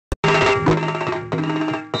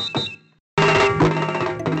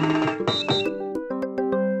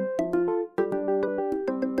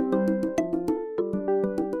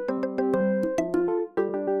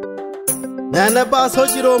Ene Basu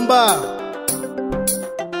Jilumba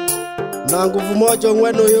na nguvu moja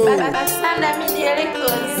mwenu yo Basanda media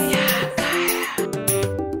records.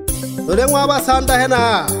 Ule mwa Basanda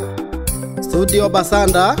hena Studio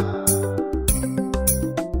Basanda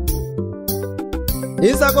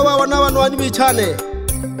Niza kwa wana wanyu bichane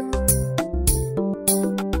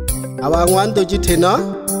Abangwandu jitena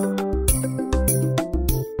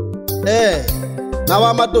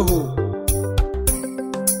Nawa maduhu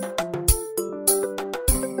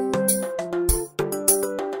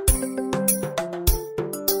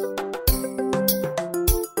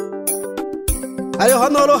Ayo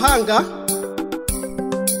honoro hanga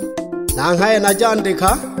Nanghaye na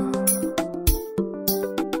jandika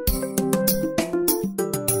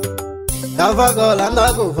Jafagola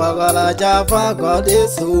na kufagola Jafagodi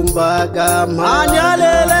sumbaga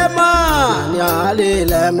Manyalelema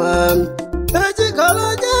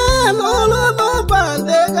Ejikola jelolo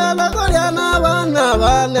mabande Kala koryana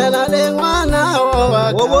wana na lengwana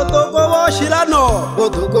Obotoko washirano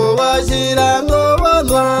Obotoko washirano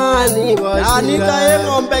Janika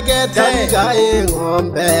engombe gete Janika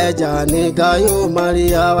engombe Janika yu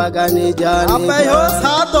Maria wakani janika Apeyo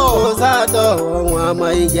sato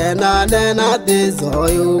Mwama igena nena tiso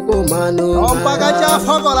yu kumanu Ompaga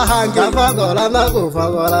jafagola hangi Jafagola na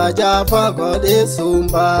kufagola Jafagodi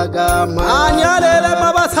sumbaga Anyalele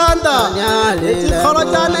mabasanda Ejikolo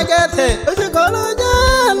jane gete Ejikolo jane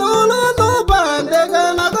Bande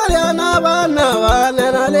na koryana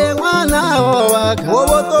wana na lengwana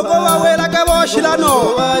Obotoko wawela ke boshirano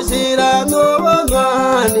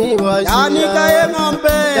bonwani Janika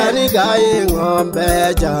engombe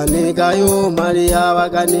Janika yu Maria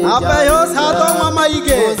wakani Apeyo sato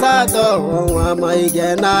mwama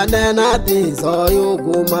ige na nena tiso yu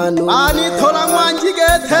kumanu Ani thola ngwanji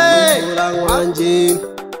gete Thola ngwanji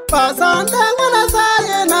Basanda ngwana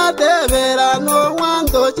saye na tevera no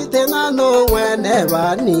wando chitena no wene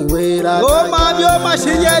bani wera Omamyo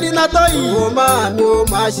mashinyeri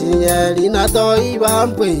na toi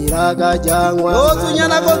bampwira gajangwa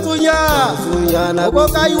Otunyana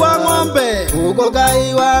Uko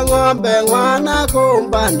kai wa ngombe Mwana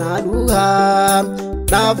kumba na luha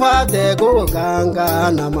Nafate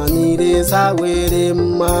kuganga Namanire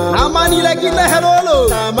sawerema Namanire kine herolo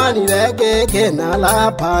Namanire keke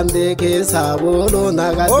nala pande ke sabolo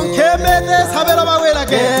nagate Okemete sabero bawela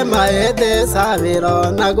ke Kemaete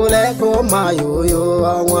sabero nagule koma yoyo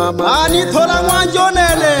Wama Ani thola ngwanjo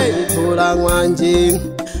nene Thola ngwanji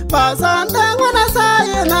Basanda ngwana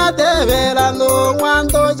saye na tevera no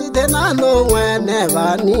ngwando jitena no mwene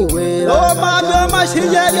bani wera Omamyo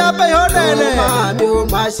mashinyeri apeyo nene Omamyo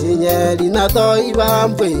mashinyeri na toi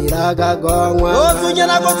bampwira gagongwa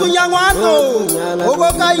Otunya ngwando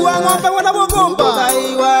Uko kai wa ngombe wana bugumba Uko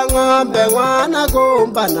kai wa ngombe wana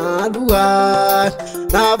gumba na luha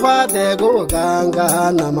Nafate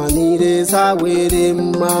kuganga Namanire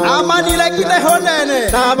sawerema Namanire kine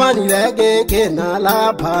honene Namanire keke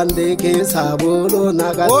nala pande ke sabolo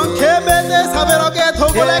nagate Okemete sabero ke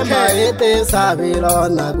thongoleke Kemaete sabero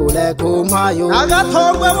nagule kumayo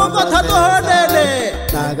Nagathongwe woko tato honene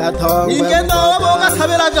Nagathongwe Ingenda woka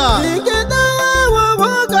saberaga Ingenda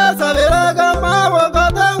woka saberaga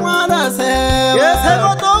Mawoko tangwana se Yese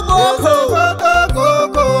kotoko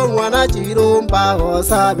Mwana Jilumba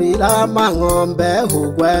osabila mangombe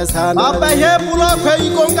hugwesana Apehe bulo kwe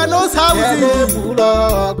igonga no sauzi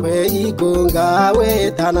bulo kwe igonga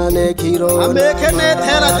wetana ne kiro Ameke ne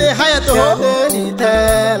tera de hayato Ni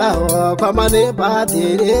tera o kwa mane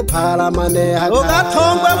batire para mane haka Oga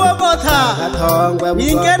thongwe wobota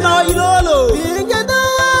Inge no ilolo Inge no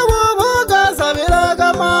woboga sabila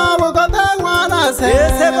kama wogota mwana se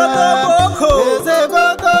Ese kotoko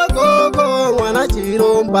Mwana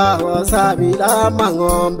Jilumba osabila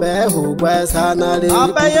mangombe hugwesana le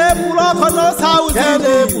Apeye bulo kono sauzi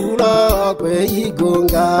Kene bulo kwe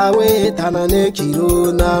igonga wetana ne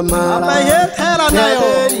kiro na mara Apeye tera nayo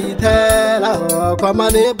Kene tera kwa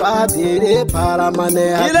mane batire para mane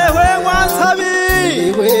haka Ilewe mwansabi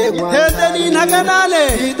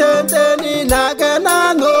Itende ni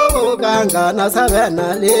naganano Ganga na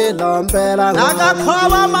sabena li lompera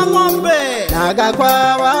Nagakwawa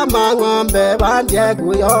mangombe Bandye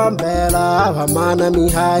kuyombela Wamana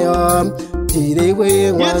mihayo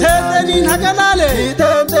Jiriwe mwansabi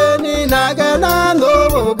Itende ni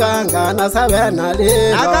naganano Ganga na sabena li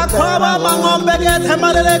Nagakwawa mangombe Gete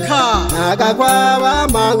maleleka Nagakwawa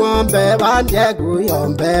mangombe Bandye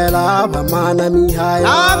kuyombela Wamana mihayo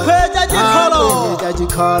Akweja jikolo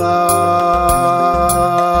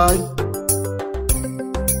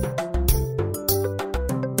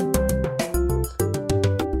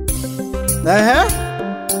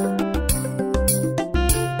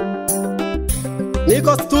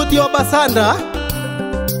niko studio Basanda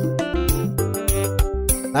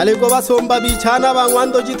naliko basomba bichana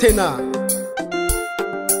bangwando jitena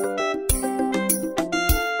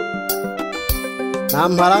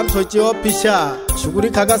nambaram sochio pisha shuguri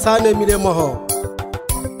kagasane miremoho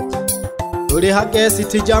uri hake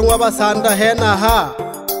siti jangwa Basanda hena ha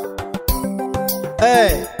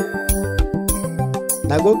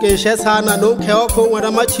nagokeshe sana nonkeo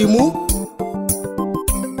kongwana machimu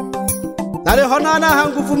nale honana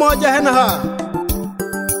hanguvu moja hena ha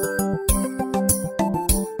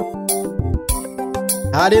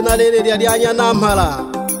hali nalele lyalianya namhala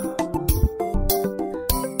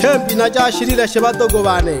tempi na jashirira shebadogo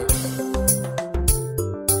bane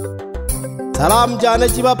salam jane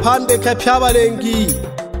jiba pande ke pyabalengi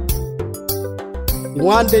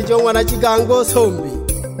ingwande jongwa na jigango sombi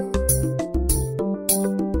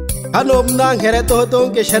hano mnangere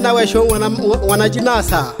tohodonge shena we shongwa wana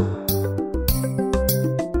jinasa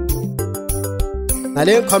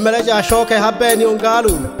nale nkomere ja shoke habeni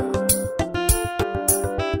ongalu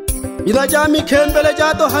ina jami kembele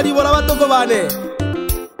jato haribola badogo bane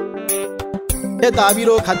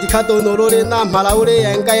Dabiro katikato norore na malaure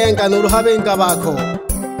yenga nuru habenga bako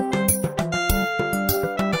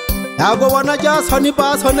yago wana ja soni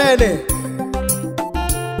pa sonene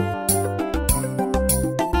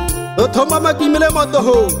to thoma makimile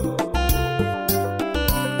motoho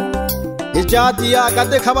ijati ya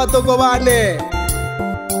kate khabato go bane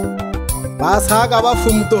basa ga ba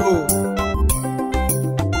fumto ho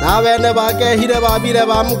na bene ba ke hire ba bire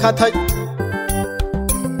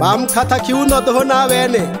bam kata kiuno to na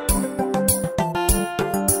bene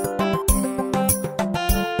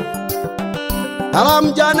alam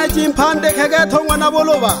jana jimpande khage thongwa na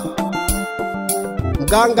boloba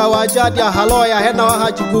ganga wajadia haloya hena wa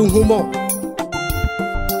hajigungumo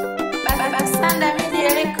Basanda Media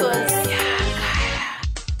Records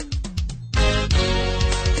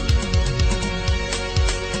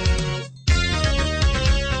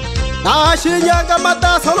na shinyanga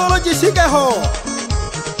mata sololo jishike ho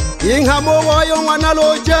Inghamo wayo wana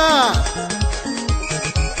loja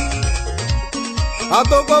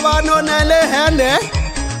Atoko bano nele hene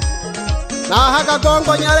Na haka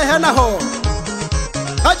gongo nyale hena ho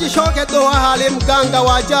Haji shoke toha hali mganga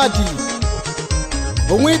wajadi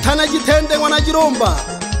Umwitana jitende wana Jilumba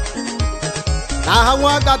Na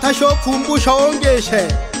hangwa gata shokumbu shongeshe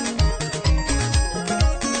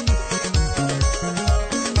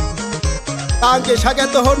Tange shake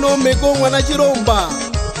toho no mego wana Jilumba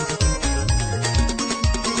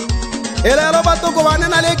Elero batoko bane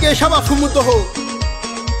naleke shaba fumutoho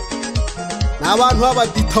Nabantu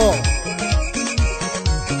abadito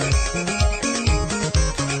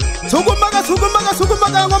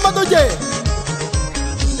Sugumaga ngoma doje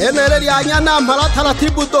Enele lyanya namhala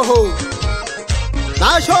taratibu toho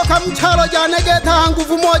Nashoka mchalo jane geta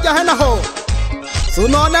nguvu moja hena ho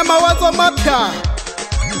Sunone mawazo mapya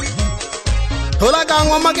Tulaga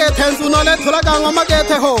ngoma gete sunone tulaga ngoma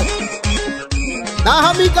gete ho Na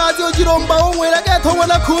hamikazi Jilumba umwele geto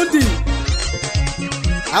wana kundi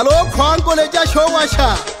Alo kwango leja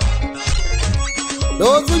showasha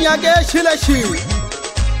Lozu nyage shileshi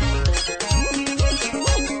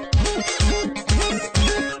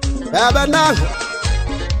Baba nangu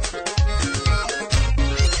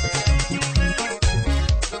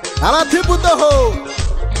Ala tipu toho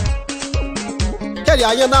Keri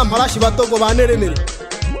anya na mhala shibatoko banere nere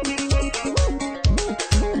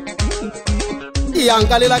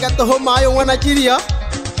Yangali la gato ho mayo wana jiria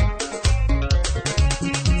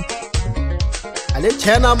Ale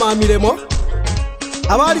chena mamire mo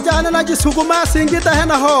Abari jana na jisuguma singita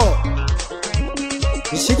hena ho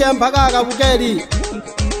Ishige mpaga ga bugeri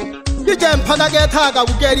Ije mpaga geta ga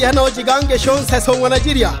bugeri hena jigange shon seso wana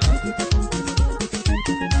jiria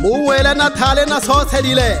Muwele na tale na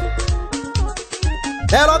soselile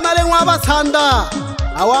Ero nale ngwa Basanda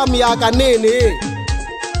Awami ya kanene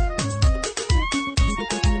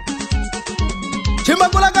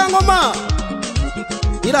Chimbakula ngoma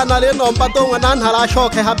Ira nale nomba tonga nanhala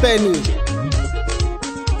shoke hapeni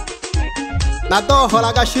Nato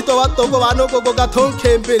hola ga shito watoko wano gogo ga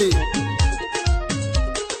thonkhembere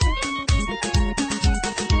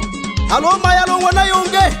Alo maya lo wana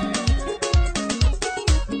yonge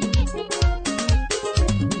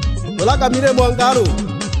Ola ga mire mwangaro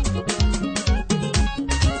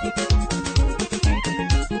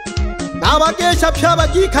Nabake shapshaba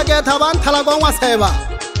ki khage thaban thala gongwa seba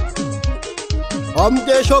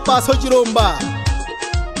Omke sho Basu Jilumba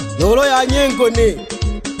Yolo ya nyengo ni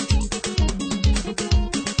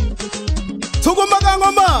Sugumaga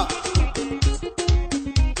ngoma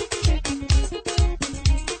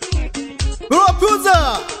Bro Puza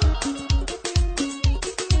Ongeza.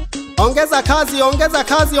 Ongeza kazi, ongeza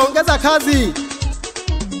kazi, ongeza kazi.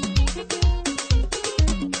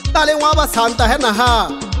 Dale waba santa hena ha.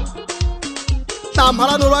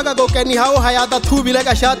 Namhala nuraga go keni hao hayata tubile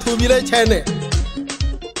kasha tubile chene.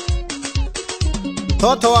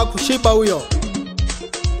 Toto wa kushiba huyo.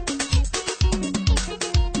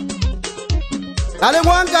 Dale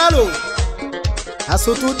mwangalo.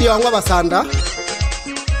 Asutu diongwa basanda.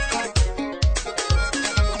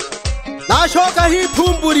 Nashoka hii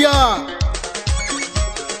tumburia.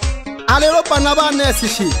 Alero panabane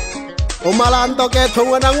sishi. Omalando ke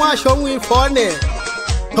tongwana ngwa shongwi fone.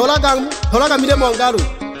 Tolaga mile mongaru.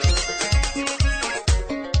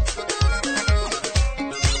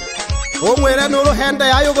 Omwere nuru hende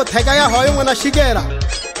yayo go tega ya hoyo mwana shigera.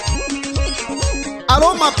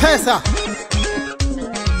 Aroma pesa.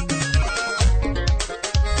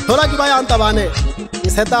 Tolagi bayanta bane.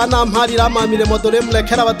 Iseta nam hari rama mile motore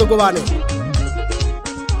mlekera batugo bane.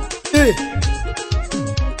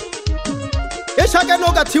 Eshage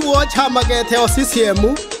noga tiwo chama ge teo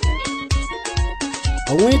CCM.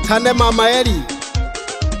 Onwi tane mama eri.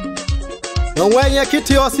 Onwenye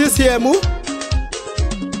kiti o CCM.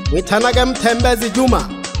 Witanage mtembezi Juma.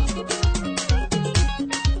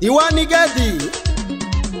 Iwani gedi.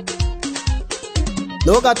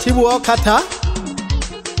 Noga tiwo kata.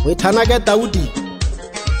 Witanage Daudi.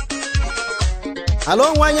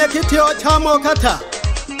 Along wanye kiti o chamo kata.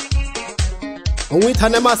 Onwi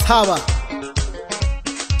tane masawa.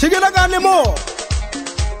 Chigina gani mo.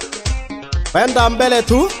 Penda mbele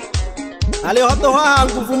tu. Alihoto haa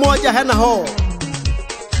nguvu moja hena ho.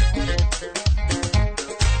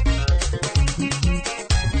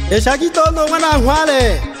 Eshagito no wana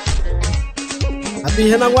ngwale. Abi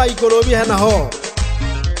hena ngwa ikorobi hena ho.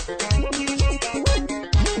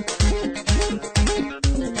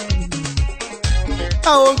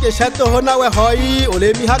 Aonge shato hona we hoi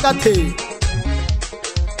olemi hagate.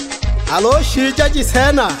 Alo shijaji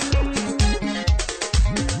sena.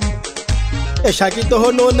 Eshagito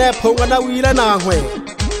hono ne pongana wile na ngwe.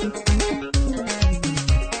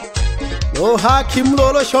 No ha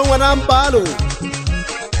kimlolo shongwana mbalo.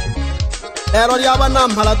 Ero yaba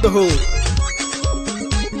namhala toho.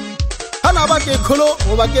 Hana bake kholo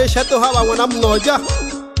obake shato hawa ngwana mnoja.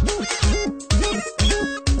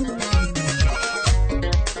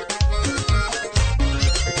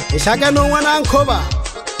 Eshage no ngwana nkoba.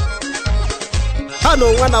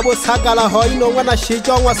 Hano ngwana bo sagala hoi no ngwana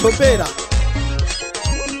shijongwa sopera.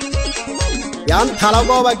 Yan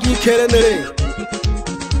thalago bagi kherenere.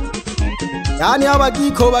 Yani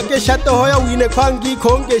abagi ko bake shato hoya wine kwangi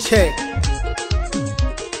konge she.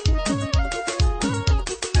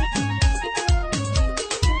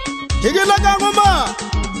 Higila gangoma.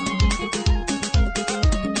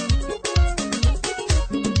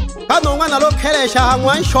 Hano ngwana lo kheresha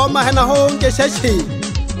hangwan shoma hena honge shechi.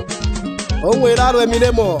 Ongwera rwe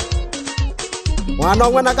milemo. Mwana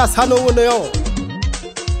ngwana ka sano ngono yo.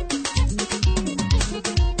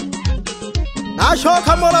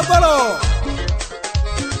 Nashoka morogoro.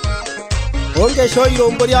 Onge sho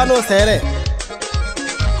iromboriano sere.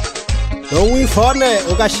 Nongwi fone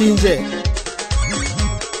ogashinje.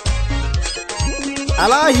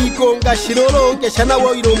 Alahi konga shiroro onge shana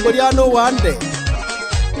wo iromboriano wande.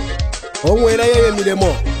 Ongwera yeye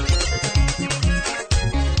milemo.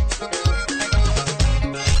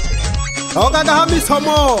 Ogaga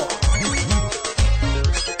hamisomo.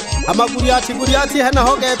 Amaguriati hena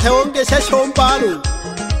hoge te onge sheshombaru.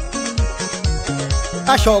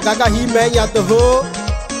 Ashoga ga himenya to ho.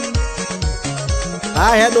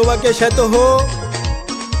 Aheno wake sheto ho.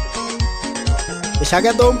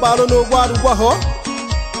 Ishage dombalo no gwaru gwa ho.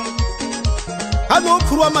 Hano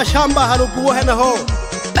kurwa mashamba hano kuwo hena ho.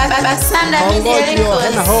 Basanda midialiko.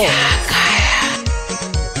 Hena ho.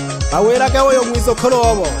 Awera gawo yo mwizo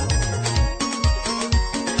kolobo.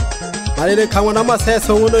 Malere kangwa na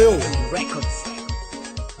maseso ngono yo.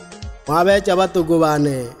 Mabe jabatu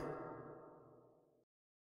gubane.